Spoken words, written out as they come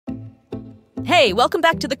Hey, welcome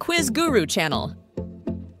back to the Quiz Guru channel.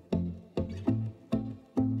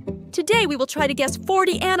 Today we will try to guess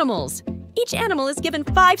 40 animals. Each animal is given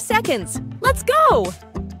 5 seconds. Let's go!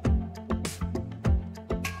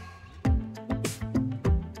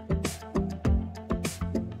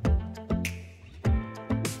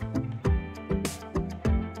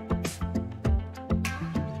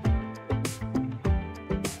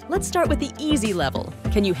 Let's start with the easy level.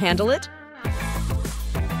 Can you handle it?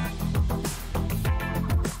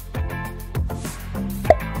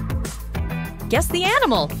 Guess the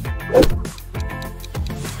animal.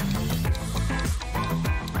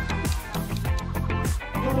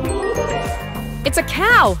 It's a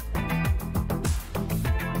cow.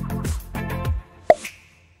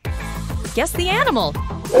 Guess the animal.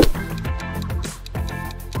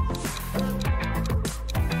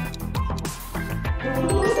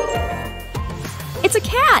 It's a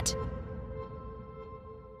cat.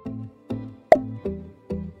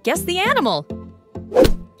 Guess the animal.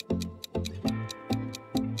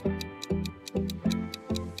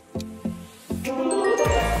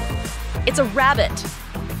 It's a rabbit.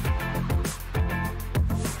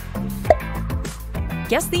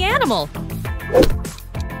 Guess the animal.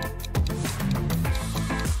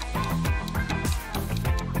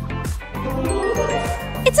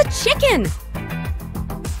 It's a chicken.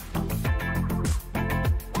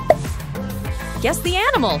 Guess the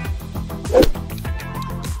animal.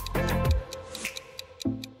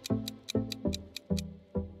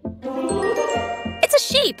 It's a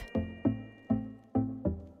sheep.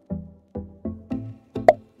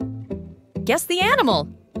 Guess the animal.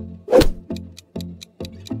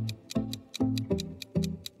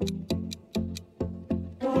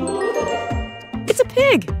 It's a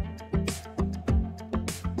pig.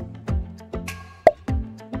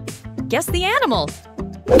 Guess the animal.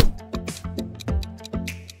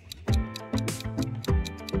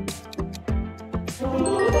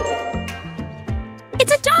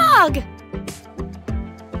 It's a dog.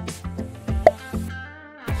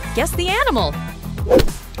 Guess the animal.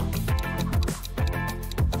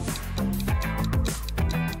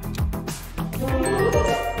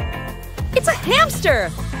 It's a hamster!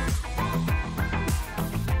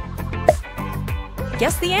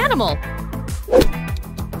 Guess the animal.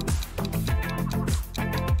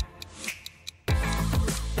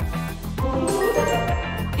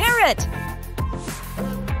 Parrot!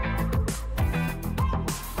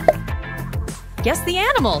 Guess the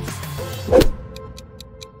animal.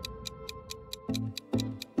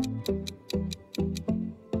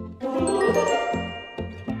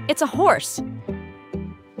 It's a horse.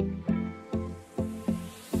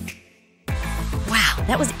 Wow,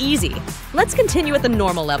 that was easy. Let's continue at the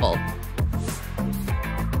normal level.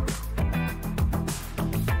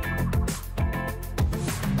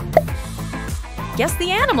 Guess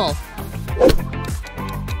the animal.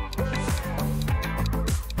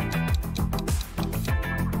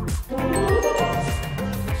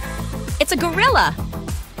 It's a gorilla.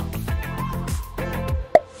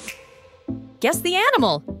 Guess the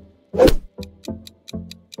animal.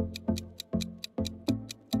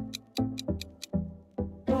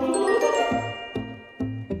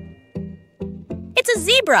 It's a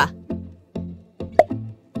zebra.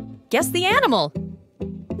 Guess the animal.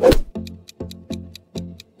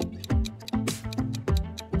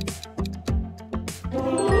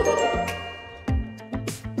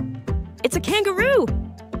 It's a kangaroo.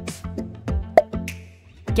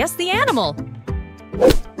 Guess the animal.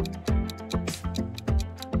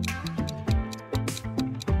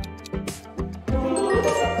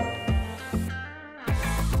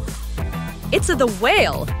 It's the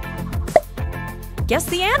whale. Guess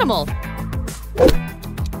the animal.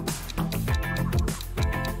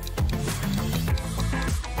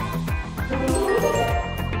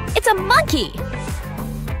 It's a monkey.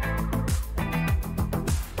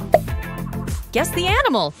 Guess the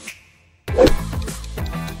animal.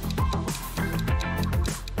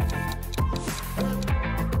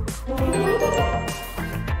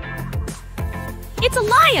 It's a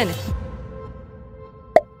lion.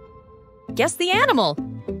 Guess the animal.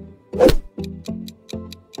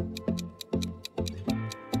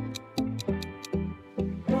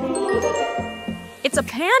 It's a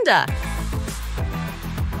panda.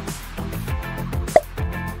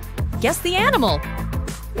 Guess the animal.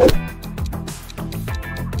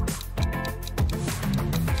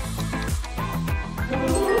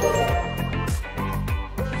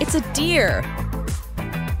 It's a deer.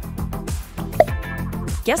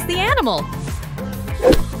 Guess the animal.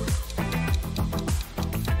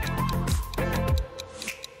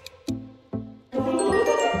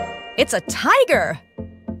 It's a tiger.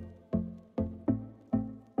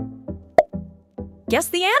 Guess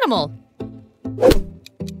the animal.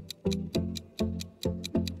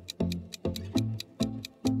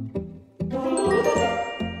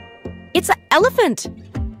 It's an elephant.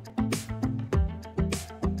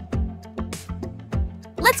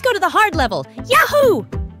 Let's go to the hard level. Yahoo!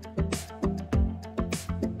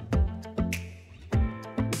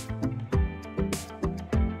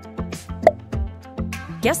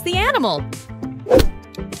 Guess the animal.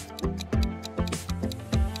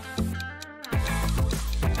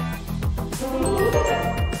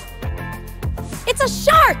 It's a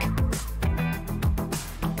shark!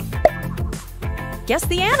 Guess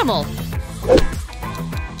the animal.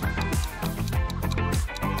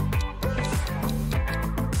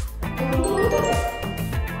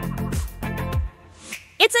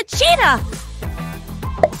 It's a cheetah!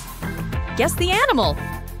 Guess the animal.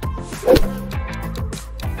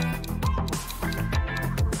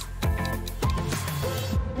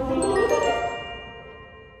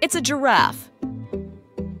 It's a giraffe.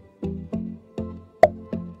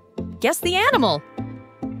 Guess the animal.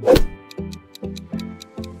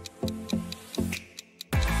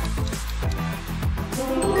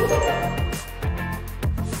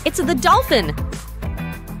 It's the dolphin.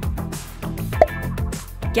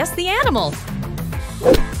 Guess the animal.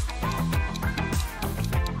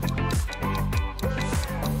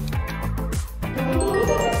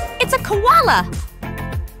 It's a koala.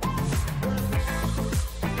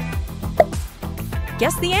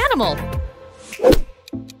 Guess the animal.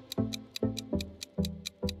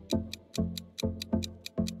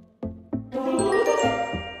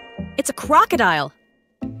 It's a crocodile.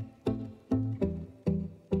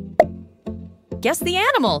 Guess the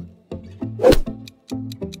animal.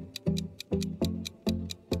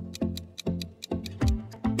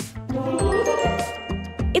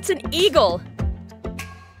 It's an eagle.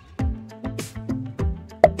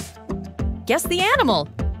 Guess the animal.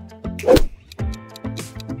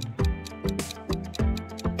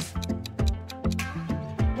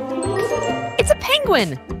 It's a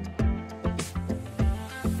penguin.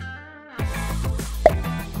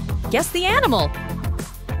 Guess the animal.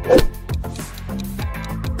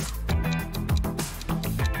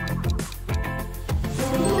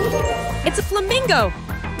 It's a flamingo.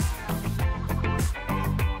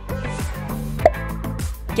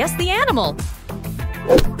 Guess the animal.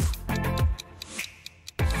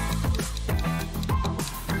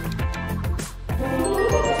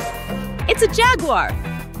 It's a jaguar.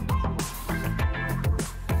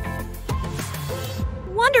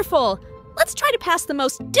 Wonderful! Let's try to pass the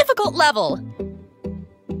most difficult level.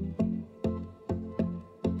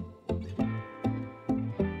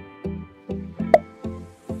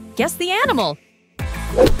 Guess the animal.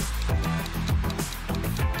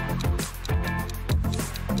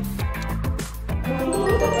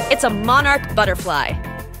 It's a monarch butterfly.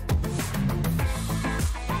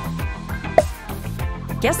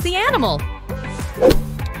 Guess the animal.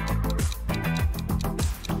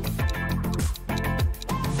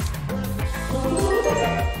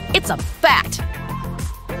 It's a bat.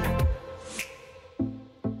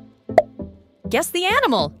 Guess the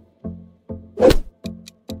animal.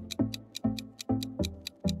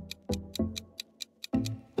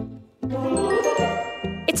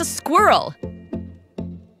 It's a squirrel.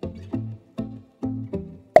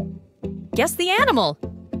 Guess the animal.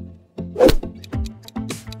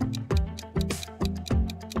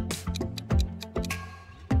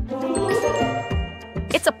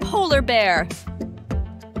 It's a polar bear.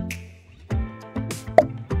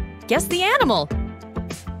 Guess the animal.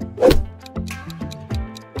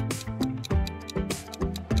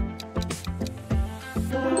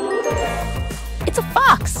 It's a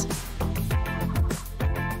fox.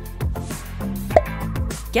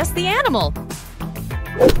 Guess the animal.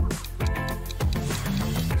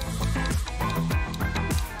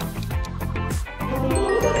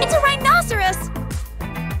 It's a rhinoceros.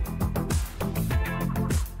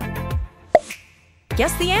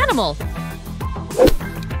 Guess the animal.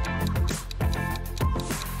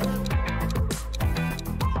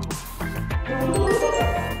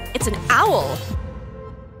 It's an owl.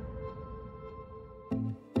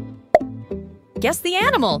 Guess the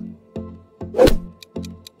animal.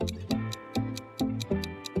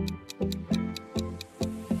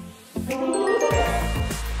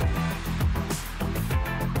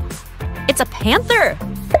 It's a panther.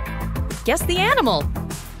 Guess the animal.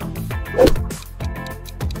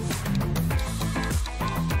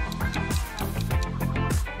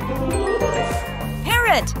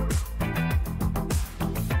 Parrot.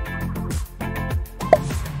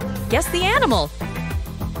 Guess the animal.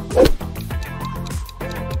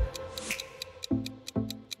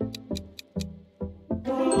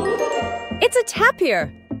 It's a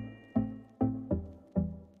tapir!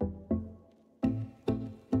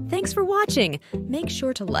 Thanks for watching. Make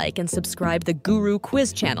sure to like and subscribe the Guru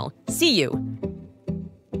Quiz channel. See you!